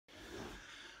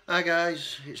Hi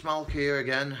guys, it's Malk here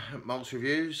again at Malk's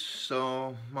Reviews,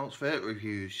 so Malk's favourite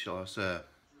reviews shall I say.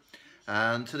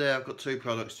 And today I've got two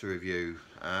products to review.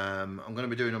 I'm going to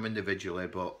be doing them individually,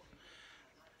 but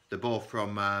they're both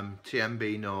from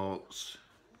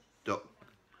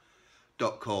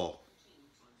tmbnotes.co.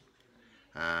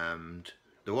 And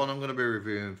the one I'm going to be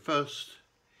reviewing first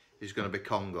is going to be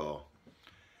Congo.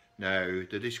 Now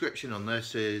the description on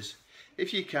this is,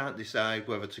 if you can't decide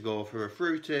whether to go for a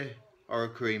fruity or a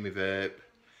creamy vape,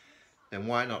 then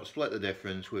why not split the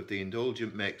difference with the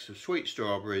indulgent mix of sweet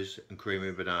strawberries and creamy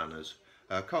bananas.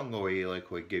 Congo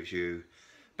e-liquid gives you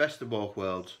best of both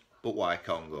worlds, but why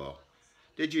Congo?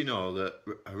 Did you know that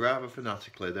rather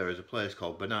fanatically there is a place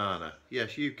called Banana?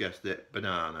 Yes, you've guessed it,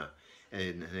 Banana.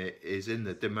 And it is in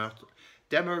the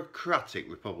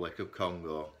Democratic Republic of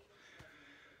Congo,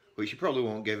 which you probably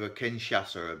won't give a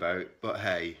Kinshasa about, but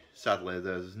hey, sadly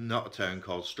there's not a town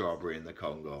called Strawberry in the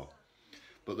Congo.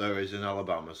 But there is in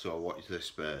Alabama, so watch this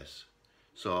space.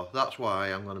 So that's why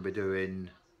I'm going to be doing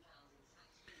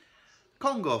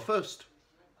Congo first.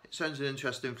 It sounds an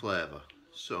interesting flavour.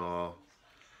 So,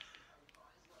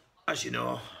 as you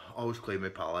know, always clean my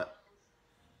palate.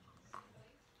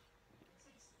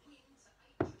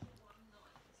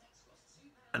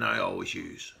 And I always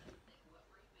use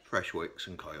fresh wicks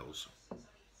and coils.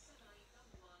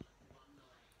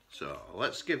 So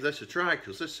let's give this a try,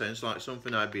 because this sounds like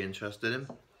something I'd be interested in.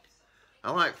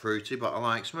 I like fruity, but I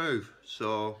like smooth,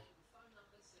 so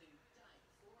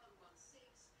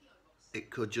it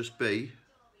could just be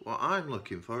what I'm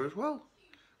looking for as well.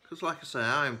 Because like I say,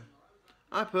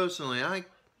 I personally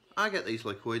get these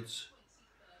liquids.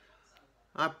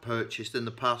 I've purchased in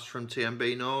the past from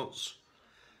TMB Notes.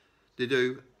 They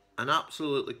do an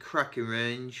absolutely cracking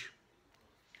range,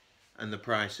 and the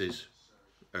prices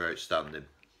are outstanding.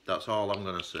 That's all I'm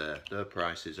going to say. Their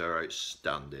prices are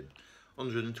outstanding.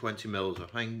 120 mils, I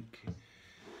think,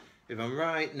 if I'm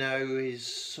right now,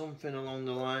 is something along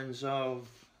the lines of,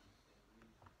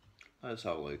 let's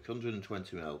have a look,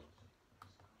 120 mil.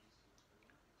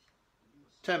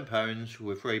 £10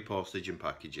 with free postage and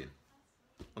packaging.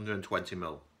 120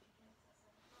 mil.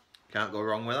 Can't go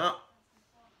wrong with that.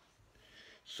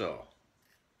 So,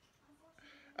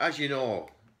 as you know,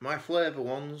 my flavour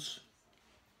ones,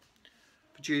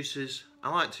 producers, I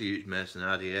like to use Mason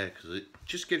RDA because it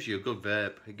just gives you a good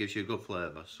vape, it gives you a good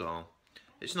flavour. So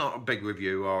it's not a big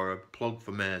review or a plug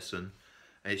for Mason,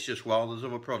 it's just while there's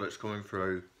other products coming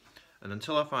through, and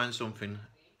until I find something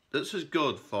that's as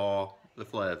good for the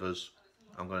flavours,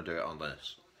 I'm going to do it on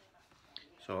this.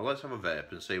 So let's have a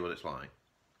vape and see what it's like.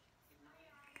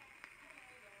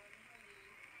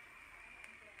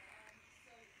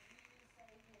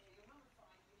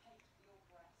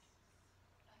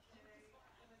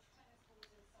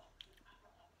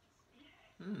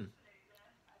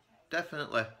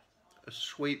 Definitely a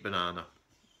sweet banana.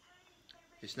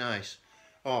 It's nice.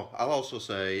 Oh, I'll also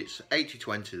say it's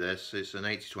 80-20 this, it's an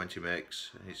 80-20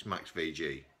 mix, it's max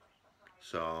VG.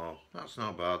 So that's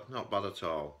not bad at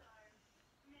all.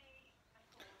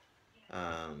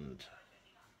 And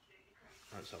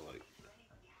let's have a look.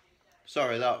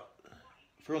 Sorry, that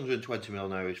for 120ml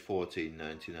now is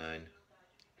 $14.99.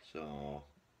 So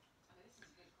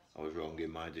I was wrong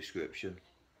in my description.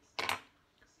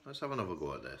 Let's have another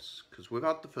go at this, because we've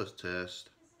had the first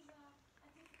taste.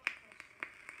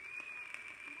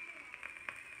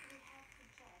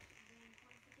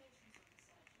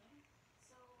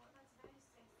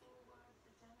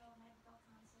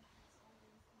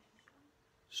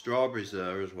 Strawberries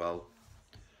there as well.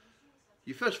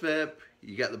 Your first vape,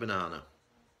 you get the banana.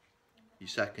 Your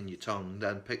second, your tongue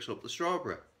then picks up the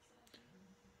strawberry.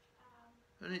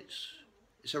 And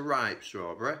it's a ripe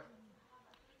strawberry.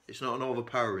 It's not an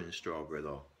overpowering strawberry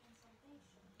though.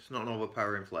 It's not an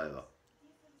overpowering flavour.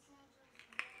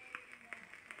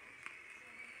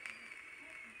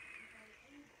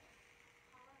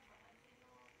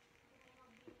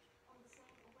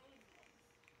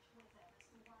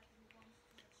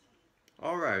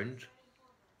 All round,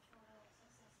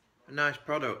 a nice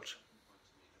product.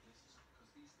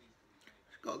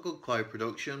 It's got a good cloud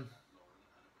production.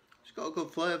 It's got a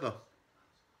good flavour.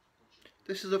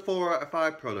 This is a 4 out of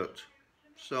 5 product,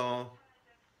 so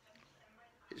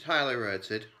it's highly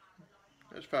rated.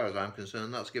 As far as I'm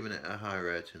concerned, that's giving it a high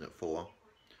rating at 4.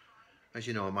 As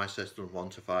you know, my system's 1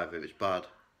 to 5. If it's bad,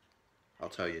 I'll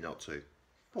tell you not to.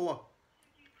 4.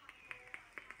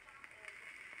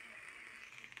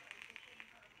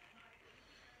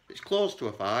 It's close to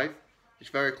a 5. It's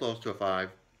very close to a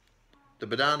 5. The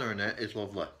banana in it is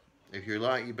lovely. If you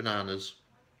like your bananas,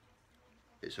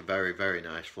 it's a very, very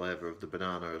nice flavour of the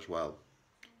banana as well.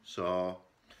 So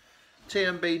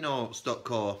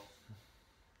tmbnotes.co.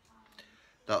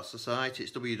 That's the site.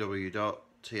 It's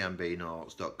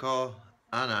www.tmbnotes.co,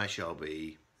 and I shall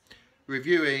be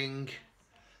reviewing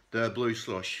the blue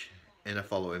slush in a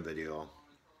following video.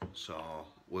 So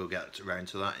we'll get around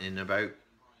to that in about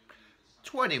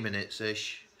 20 minutes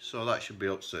ish, so that should be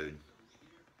up soon.